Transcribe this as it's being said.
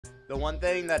The one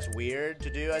thing that's weird to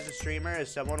do as a streamer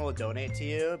is someone will donate to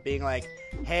you, being like,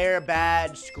 hair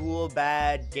bad, school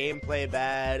bad, gameplay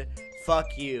bad,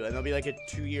 fuck you. And they'll be like a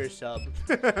 2-year sub.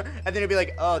 And then you'll be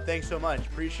like, oh, thanks so much,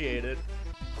 appreciate it.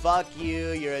 Fuck you,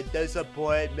 you're a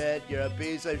disappointment, you're a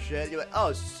piece of shit. You're like,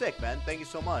 oh, sick, man, thank you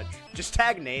so much. Just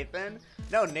tag Nathan.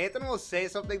 No, Nathan will say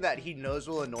something that he knows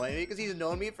will annoy me because he's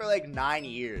known me for like 9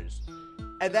 years.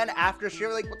 And then after stream,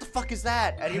 we're like, what the fuck is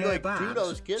that? And he'd be like, dude, I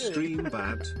was kidding. Stream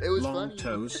bad, it was long funny.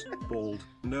 Toes, bald,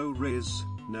 no riz,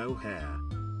 no hair.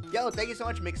 Yo, thank you so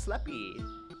much, McSleppy.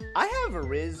 I have a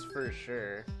Riz for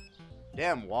sure.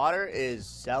 Damn, water is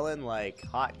selling like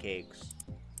hotcakes.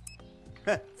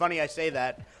 Funny I say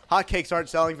that. Hotcakes aren't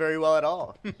selling very well at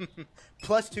all.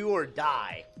 +2 or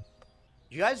die.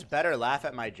 You guys better laugh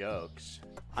at my jokes.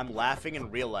 I'm laughing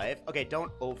in real life. Okay,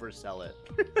 don't oversell it.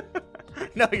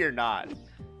 No, you're not.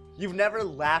 You've never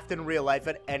laughed in real life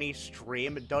at any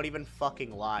stream. Don't even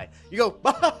fucking lie. You go,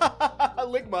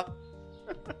 Ligma.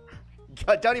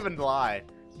 God, don't even lie.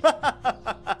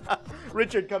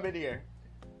 Richard, come in here.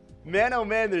 Man, oh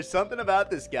man, there's something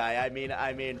about this guy. I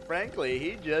mean, frankly,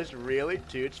 he just really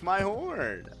toots my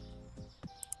horn.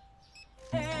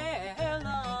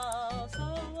 Hello,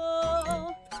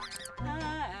 soul.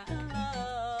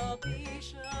 Hello,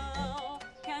 show.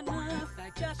 Can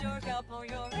affect just your scalp or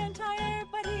your entire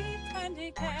body, and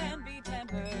it can be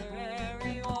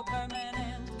temporary or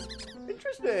permanent.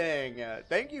 Interesting.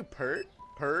 Thank you, Perg.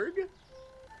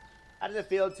 How does it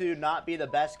feel to not be the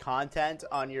best content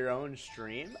on your own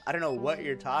stream? I don't know what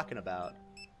you're talking about.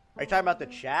 Are you talking about the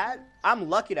chat? I'm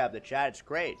lucky to have the chat. It's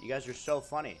great. You guys are so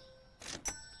funny.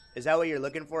 Is that what you're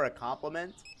looking for? A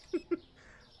compliment?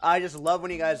 I just love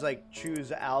when you guys like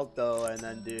choose Alto and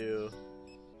then do...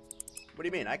 What do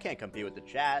you mean? I can't compete with the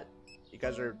chat. You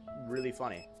guys are really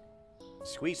funny.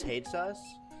 Squeex hates us?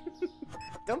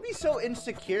 Don't be so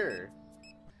insecure.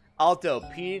 Alto,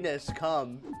 penis,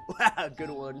 come. Wow, good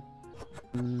one.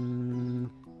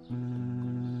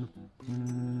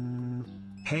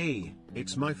 Hey,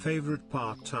 it's my favorite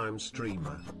part-time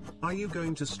streamer. Are you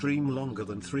going to stream longer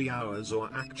than 3 hours or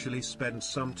actually spend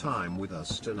some time with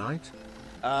us tonight?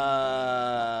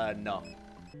 No.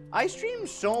 I stream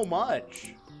so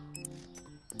much.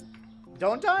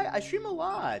 Don't I? I stream a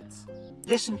lot.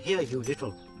 Listen here, you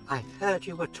little. I heard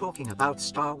you were talking about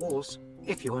Star Wars.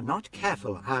 If you are not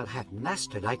careful, I'll have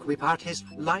Master-like whip out his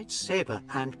lightsaber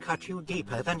and cut you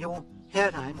deeper than your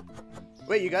hairline.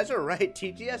 Wait, you guys are right.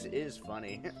 TTS is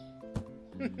funny.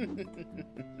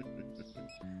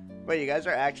 Wait, you guys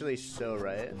are actually so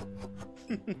right.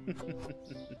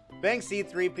 Thanks,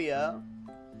 C3PO.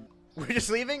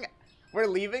 We're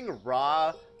leaving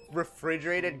raw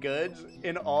refrigerated goods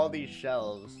in all these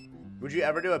shelves. Would you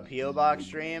ever do a P.O. Box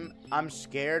stream? I'm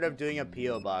scared of doing a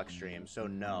P.O. Box stream, so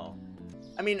no.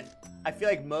 I mean, I feel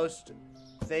like most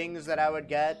things that I would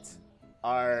get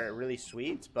are really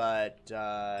sweet, but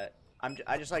I'm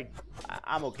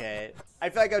okay. I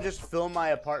feel like I'll just fill my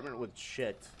apartment with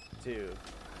shit too,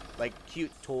 like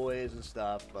cute toys and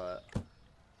stuff, but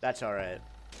that's all right.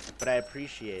 But I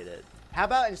appreciate it. How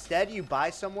about instead you buy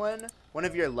someone, one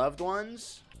of your loved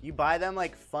ones, you buy them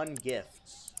like fun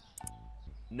gifts?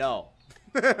 No.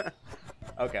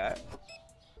 Okay.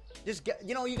 Just get,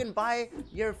 you know, you can buy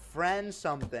your friend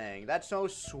something. That's so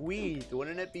sweet.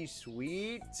 Wouldn't it be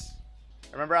sweet?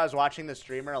 I remember I was watching the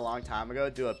streamer a long time ago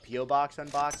do a P.O. Box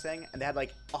unboxing, and they had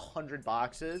like 100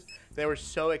 boxes. They were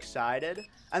so excited,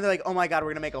 and they're like, oh my god,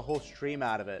 we're gonna make a whole stream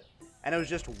out of it. And it was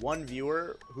just one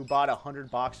viewer who bought 100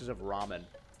 boxes of ramen.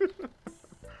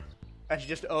 And she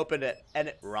just opened it, and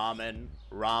it, ramen,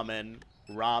 ramen,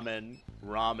 ramen,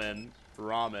 ramen,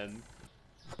 ramen.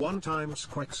 One time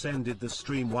Squeex ended the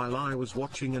stream while I was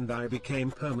watching and I became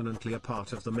permanently a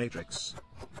part of the Matrix.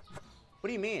 What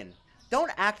do you mean? Don't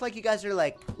act like you guys are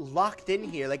like locked in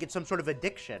here like it's some sort of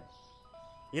addiction.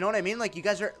 You know what I mean? Like you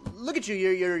guys are, look at you,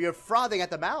 you're frothing at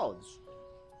the mouths.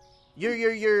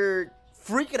 You're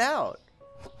freaking out.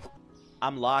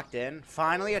 I'm locked in.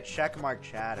 Finally a checkmark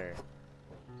chatter.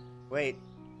 Wait,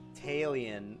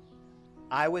 Talion.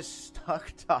 I was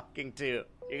stuck talking to,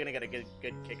 you're gonna get a good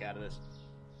kick out of this.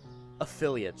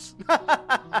 Affiliates.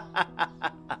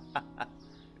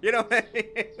 You know what I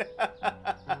mean?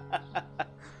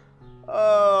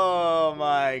 Oh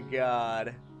my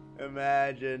god.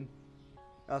 Imagine.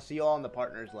 I'll see you all in the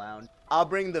partners lounge. I'll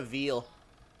bring the veal.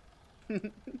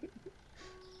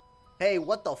 Hey,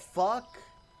 what the fuck?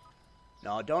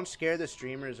 No, don't scare the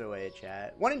streamers away,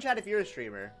 chat. One in chat if you're a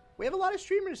streamer. We have a lot of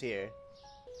streamers here.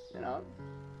 You know,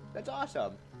 that's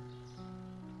awesome.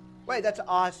 Wait, that's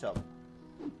awesome.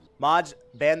 Mods,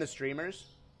 ban the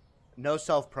streamers. No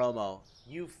self-promo.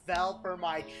 You fell for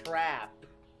my trap.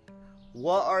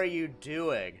 What are you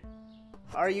doing?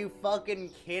 Are you fucking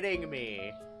kidding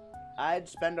me? I'd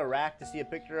spend a rack to see a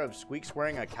picture of Squeex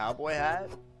wearing a cowboy hat?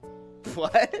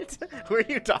 What? Who are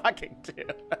you talking to?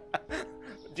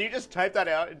 Do you just type that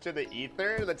out into the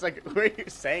ether? That's like, who are you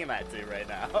saying that to right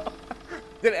now?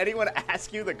 Did anyone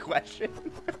ask you the question?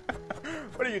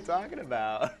 What are you talking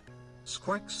about?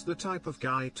 Squeex, the type of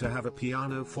guy to have a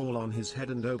piano fall on his head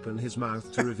and open his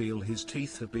mouth to reveal his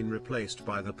teeth have been replaced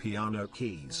by the piano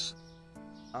keys.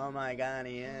 Oh my god,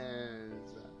 he is.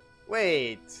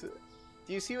 Wait,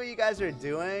 do you see what you guys are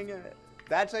doing?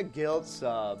 That's a guild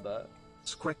sub.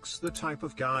 Squeex, the type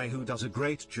of guy who does a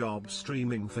great job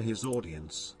streaming for his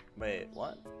audience. Wait,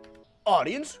 what?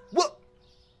 Audience? What?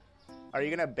 Are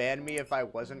you gonna ban me if I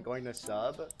wasn't going to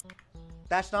sub?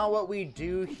 That's not what we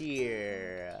do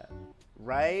here,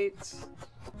 right?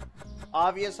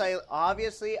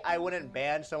 Obviously, I wouldn't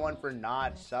ban someone for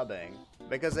not subbing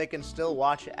because they can still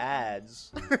watch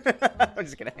ads. I'm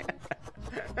just kidding.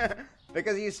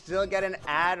 Because you still get an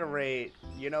ad rate.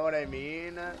 You know what I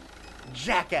mean?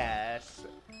 Jackass.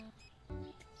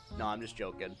 No, I'm just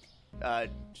joking.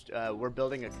 We're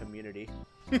building a community.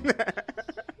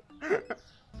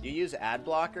 You use ad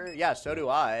blocker? Yeah, so do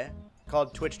I.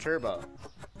 Called Twitch Turbo.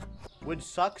 Would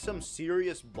suck some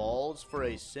serious balls for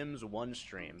a Sims 1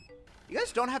 stream. You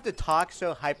guys don't have to talk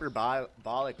so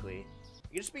hyperbolically. You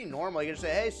can just be normal. You can just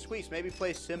say, hey, Squeex, maybe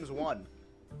play Sims 1.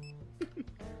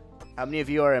 How many of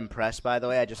you are impressed, by the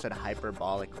way? I just said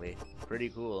hyperbolically. Pretty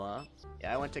cool, huh?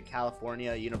 Yeah, I went to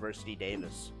California University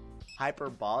Davis.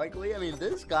 Hyperbolically? I mean,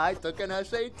 this guy took an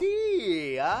SAT,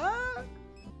 huh?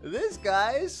 This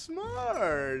guy is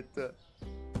smart.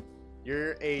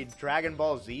 You're a Dragon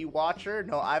Ball Z watcher?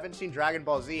 No, I haven't seen Dragon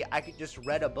Ball Z. I could just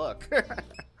read a book.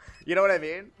 You know what I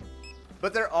mean?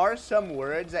 But there are some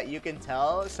words that you can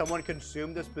tell someone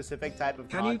consumed a specific type of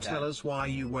content. Can you tell us why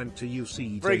you went to UC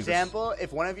Davis? For example,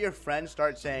 if one of your friends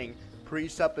starts saying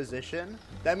presupposition,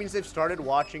 that means they've started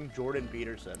watching Jordan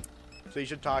Peterson. So you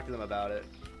should talk to them about it.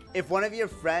 If one of your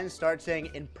friends starts saying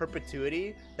in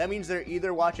perpetuity, that means they're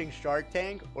either watching Shark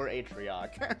Tank or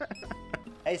Atrioc.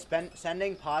 Hey,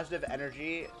 sending positive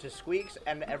energy to Squeex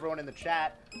and everyone in the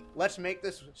chat. Let's make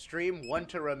this stream one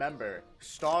to remember.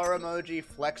 Star emoji,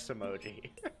 flex emoji.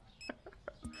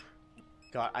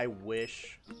 God, I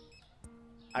wish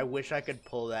I could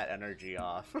pull that energy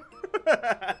off.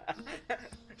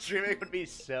 Streaming would be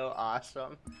so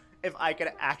awesome if I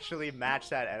could actually match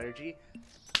that energy.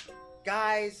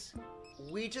 Guys,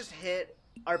 we just hit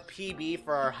our PB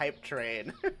for our hype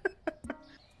train.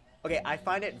 Okay, I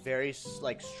find it very,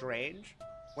 like, strange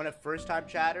when a first-time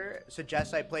chatter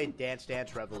suggests I play Dance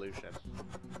Dance Revolution.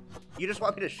 You just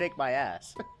want me to shake my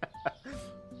ass.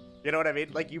 You know what I mean?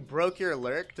 Like, you broke your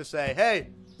lurk to say, hey,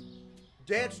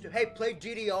 hey, play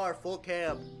GDR full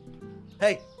cam.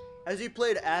 Hey, has he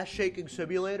played Ass Shaking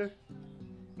Simulator?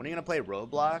 When are you gonna play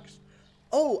Roblox?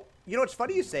 Oh, you know, it's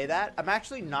funny you say that. I'm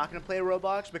actually not gonna play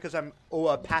Roblox because I'm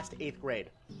past 8th grade.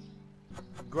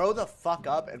 Grow the fuck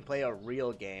up and play a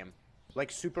real game.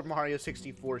 Like Super Mario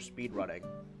 64 speedrunning.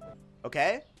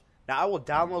 Okay? Now I will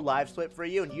download LiveSplit for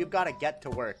you and you've got to get to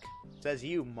work. Says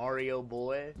you, Mario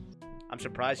boy. I'm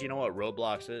surprised you know what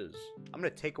Roblox is. I'm gonna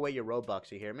take away your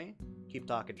Robux, you hear me? Keep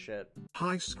talking shit.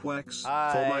 Hi Squeex,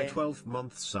 Hi. For my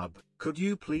 12-month sub, could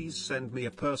you please send me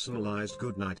a personalized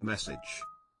goodnight message?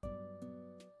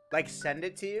 Like send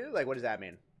it to you? Like what does that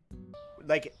mean?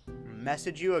 Like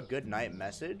message you a good night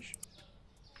message?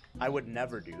 I would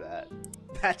never do that.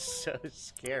 That's so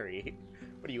scary.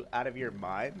 What are you, out of your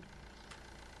mind?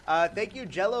 Thank you,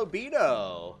 Jello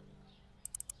Beano.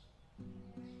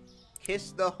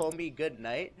 Kiss the homie good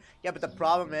night. Yeah, but the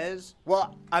problem is,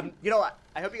 well, you know what?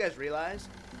 I hope you guys realize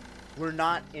we're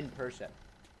not in person.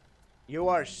 You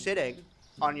are sitting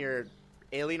on your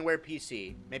Alienware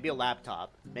PC, maybe a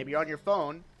laptop, maybe you're on your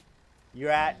phone.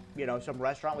 You're at, you know, some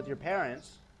restaurant with your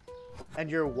parents,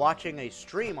 and you're watching a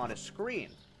stream on a screen.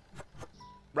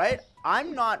 Right?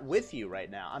 I'm not with you right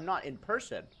now. I'm not in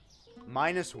person.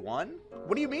 -1?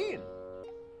 What do you mean?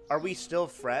 Are we still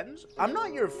friends? I'm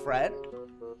not your friend.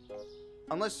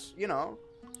 Unless, you know,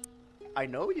 I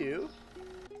know you.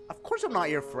 Of course I'm not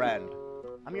your friend.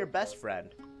 I'm your best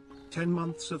friend. 10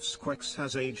 months of Squeex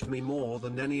has aged me more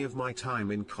than any of my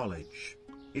time in college.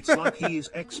 It's like he is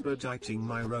expediting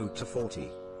my road to 40.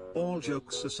 All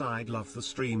jokes aside, love the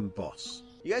stream, boss.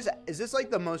 You guys, is this like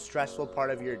the most stressful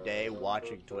part of your day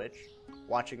watching Twitch?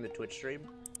 Watching the Twitch stream?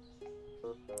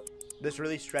 This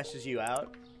really stresses you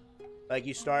out? Like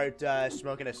you start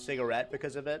smoking a cigarette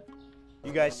because of it?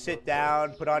 You guys sit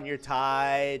down, put on your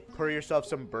tie, pour yourself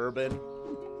some bourbon.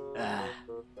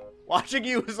 Watching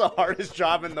you is the hardest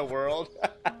job in the world.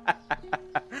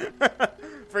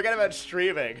 Forget about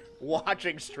streaming.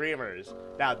 Watching streamers.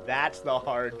 Now that's the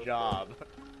hard job.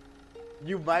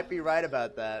 You might be right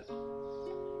about that.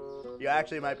 You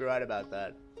actually might be right about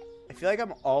that. I feel like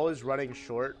I'm always running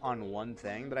short on one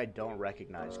thing that I don't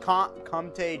recognize.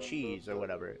 Comte cheese or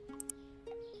whatever.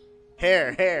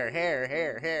 Hair.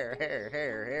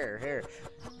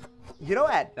 You know,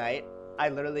 at night, I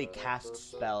literally cast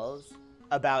spells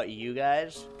about you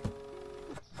guys.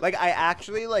 Like, I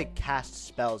actually, like, cast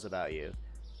spells about you.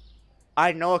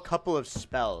 I know a couple of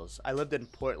spells. I lived in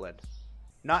Portland.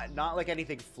 Not like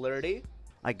anything flirty.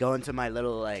 I go into my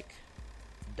little, like,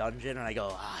 dungeon and I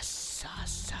go,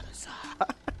 Salazar.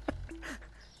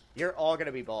 You're all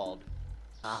gonna be bald.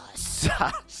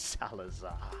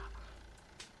 Salazar.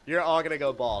 You're all gonna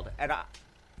go bald. And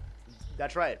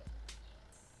that's right.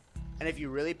 And if you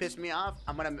really piss me off,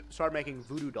 I'm gonna start making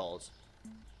voodoo dolls.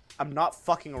 I'm not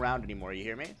fucking around anymore, you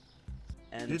hear me?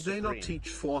 And did they not teach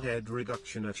forehead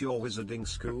reduction at your wizarding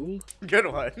school? Good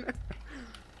one.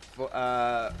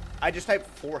 I just typed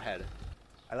forehead.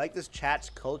 I like this chat's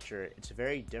culture. It's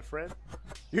very different.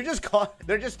 You're just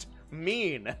they're just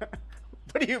mean.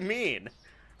 What do you mean?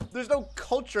 There's no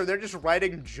culture. They're just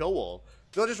writing Joel.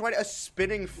 They'll just write a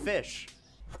spinning fish.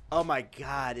 Oh my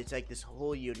god, it's like this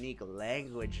whole unique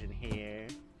language in here.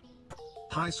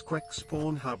 Hi Squeex,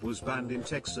 Pornhub was banned in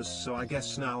Texas, so I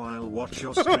guess now I'll watch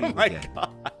your stream Oh my again.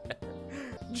 god.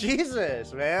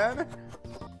 Jesus, man.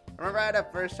 Remember I had a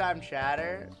first time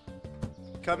chatter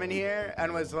come in here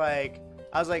and was like,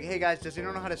 I was like, hey guys, does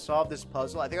anyone know how to solve this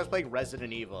puzzle? I think I was playing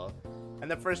Resident Evil. And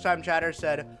the first time chatter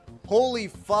said, holy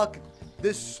fuck,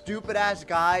 this stupid ass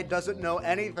guy doesn't know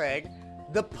anything.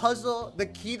 The puzzle, the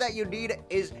key that you need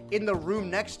is in the room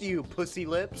next to you, pussy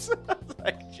lips. I was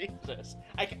like, Jesus.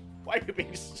 Why are you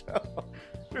being so...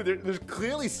 Dude, there's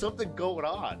clearly something going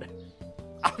on.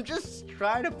 I'm just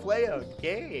trying to play a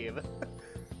game.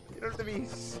 You don't have to be...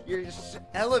 You're just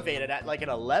elevated at like an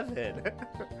 11.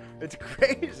 It's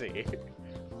crazy.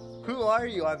 Who are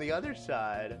you on the other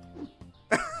side?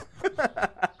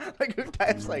 Like, who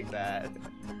types like that?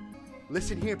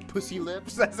 Listen here, pussy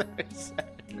lips. That's what I said.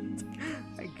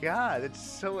 My god, it's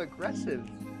so aggressive.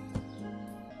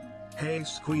 Hey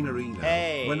Squeenerino,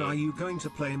 hey. When are you going to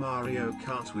play Mario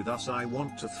Kart with us? I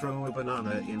want to throw a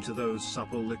banana into those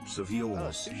supple lips of yours.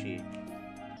 Oh, sushi.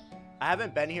 I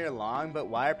haven't been here long, but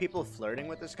why are people flirting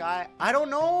with this guy? I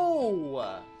don't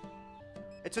know.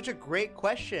 It's such a great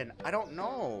question. I don't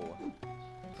know.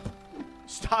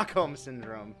 Stockholm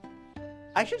Syndrome.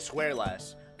 I should swear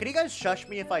less. Can you guys shush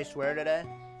me if I swear today?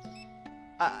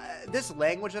 This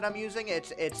language that I'm using,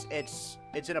 it's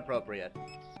inappropriate.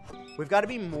 We've got to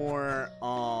be more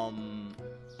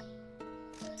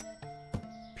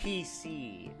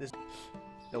PC.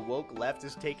 The woke left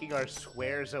is taking our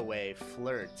swears away.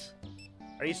 Flirt.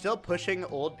 Are you still pushing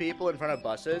old people in front of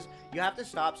buses? You have to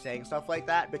stop saying stuff like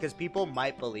that because people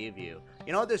might believe you.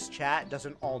 You know, this chat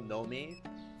doesn't all know me.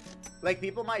 Like,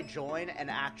 people might join and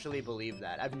actually believe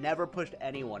that. I've never pushed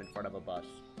anyone in front of a bus.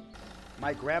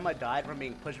 My grandma died from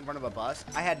being pushed in front of a bus.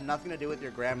 I had nothing to do with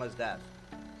your grandma's death.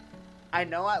 I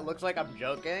know it looks like I'm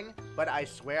joking, but I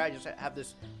swear I just have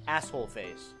this asshole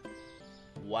face.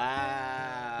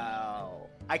 Wow.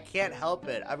 I can't help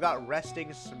it. I've got resting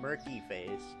smirky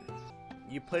face.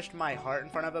 You pushed my heart in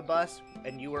front of a bus,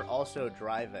 and you were also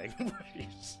driving.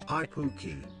 Hi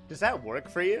Pookie. Does that work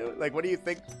for you? Like, what do you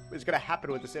think is going to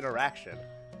happen with this interaction?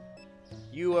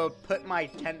 You put my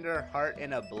tender heart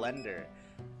in a blender.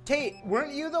 Tate,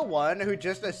 weren't you the one who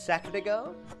just a second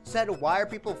ago said, why are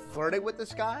people flirting with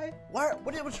this guy?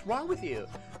 What's wrong with you?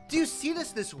 Do you see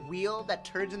this wheel that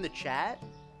turns in the chat?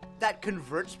 That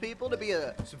converts people to be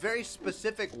a very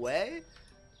specific way?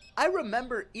 I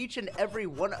remember each and every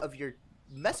one of your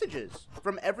messages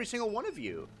from every single one of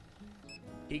you.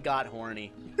 He got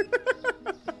horny.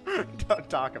 Don't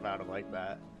talk about him like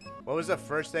that. What was the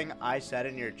first thing I said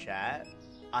in your chat?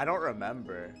 I don't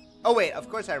remember. Oh wait, of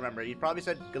course I remember. You probably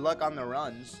said good luck on the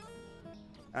runs.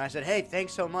 And I said, hey,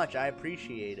 thanks so much. I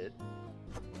appreciate it.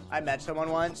 I met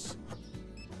someone once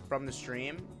from the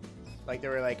stream. Like, they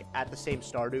were like at the same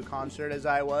Stardew concert as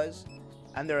I was.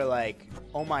 And they were like,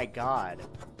 oh my god.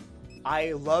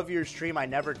 I love your stream. I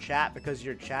never chat because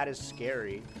your chat is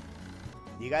scary.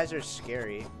 You guys are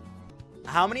scary.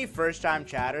 How many first-time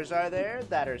chatters are there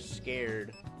that are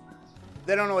scared?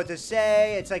 They don't know what to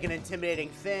say. It's like an intimidating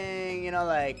thing, you know,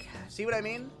 like, see what I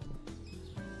mean?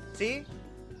 See?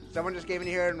 Someone just came in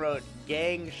here and wrote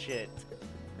gang shit.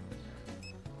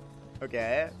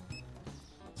 Okay.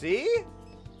 See?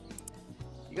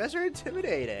 You guys are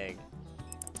intimidating.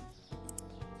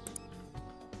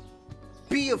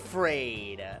 be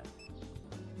afraid.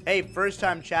 Hey, first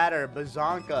time chatter,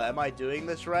 Bazonka, am I doing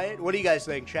this right? What do you guys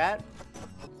think, chat?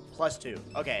 +2.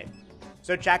 Okay.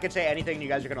 So chat can say anything and you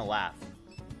guys are gonna laugh.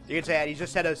 You can say, he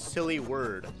just said a silly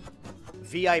word.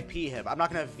 VIP him. I'm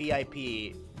not gonna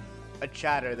VIP a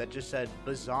chatter that just said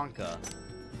Bazonka.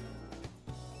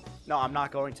 No, I'm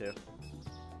not going to.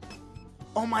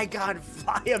 Oh my god,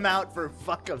 fly him out for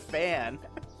fuck a fan.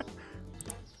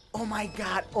 Oh my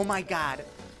god, oh my god.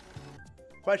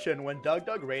 Question, when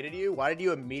Doug raided you, why did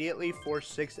you immediately force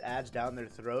 6 ads down their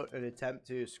throat and attempt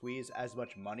to squeeze as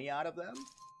much money out of them?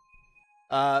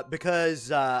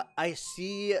 Because I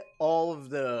see all of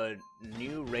the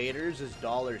new raiders as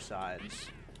 $signs.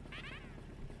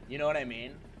 You know what I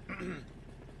mean?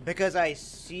 Because I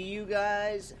see you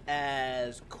guys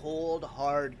as cold,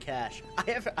 hard cash.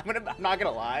 I'm not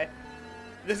gonna lie.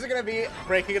 This is gonna be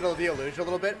breaking into the illusion a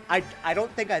little bit. I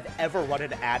don't think I've ever run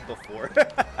an ad before.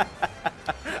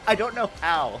 I don't know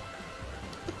how.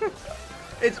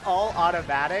 It's all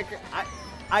automatic.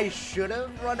 I should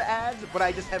have run ads, but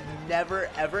I just have never,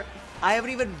 ever. I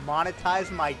haven't even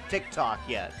monetized my TikTok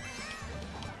yet.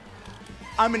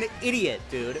 I'm an idiot,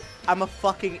 dude. I'm a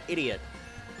fucking idiot.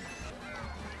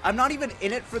 I'm not even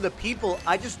in it for the people.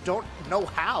 I just don't know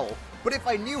how. But if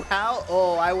I knew how,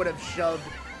 oh, I would have shoved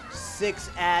 6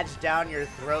 ads down your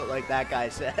throat like that guy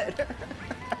said.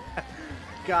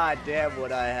 God damn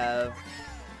would I have.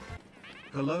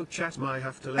 Hello chat, I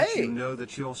have to let you know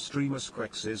that your streamer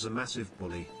Squeex is a massive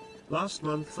bully. Last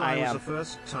month I was a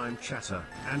first time chatter,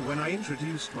 and when I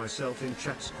introduced myself in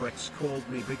chat Squeex called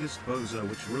me biggest bozo,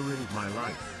 which ruined my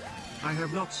life. I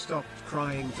have not stopped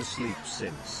crying to sleep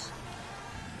since.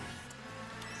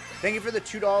 Thank you for the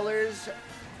 $2.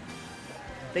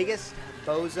 Biggest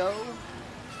bozo.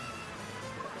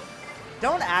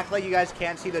 Don't act like you guys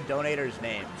can't see the donators'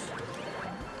 names.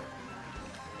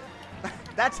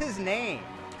 That's his name.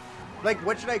 Like,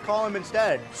 what should I call him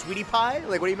instead? Sweetie Pie?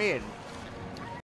 Like, what do you mean?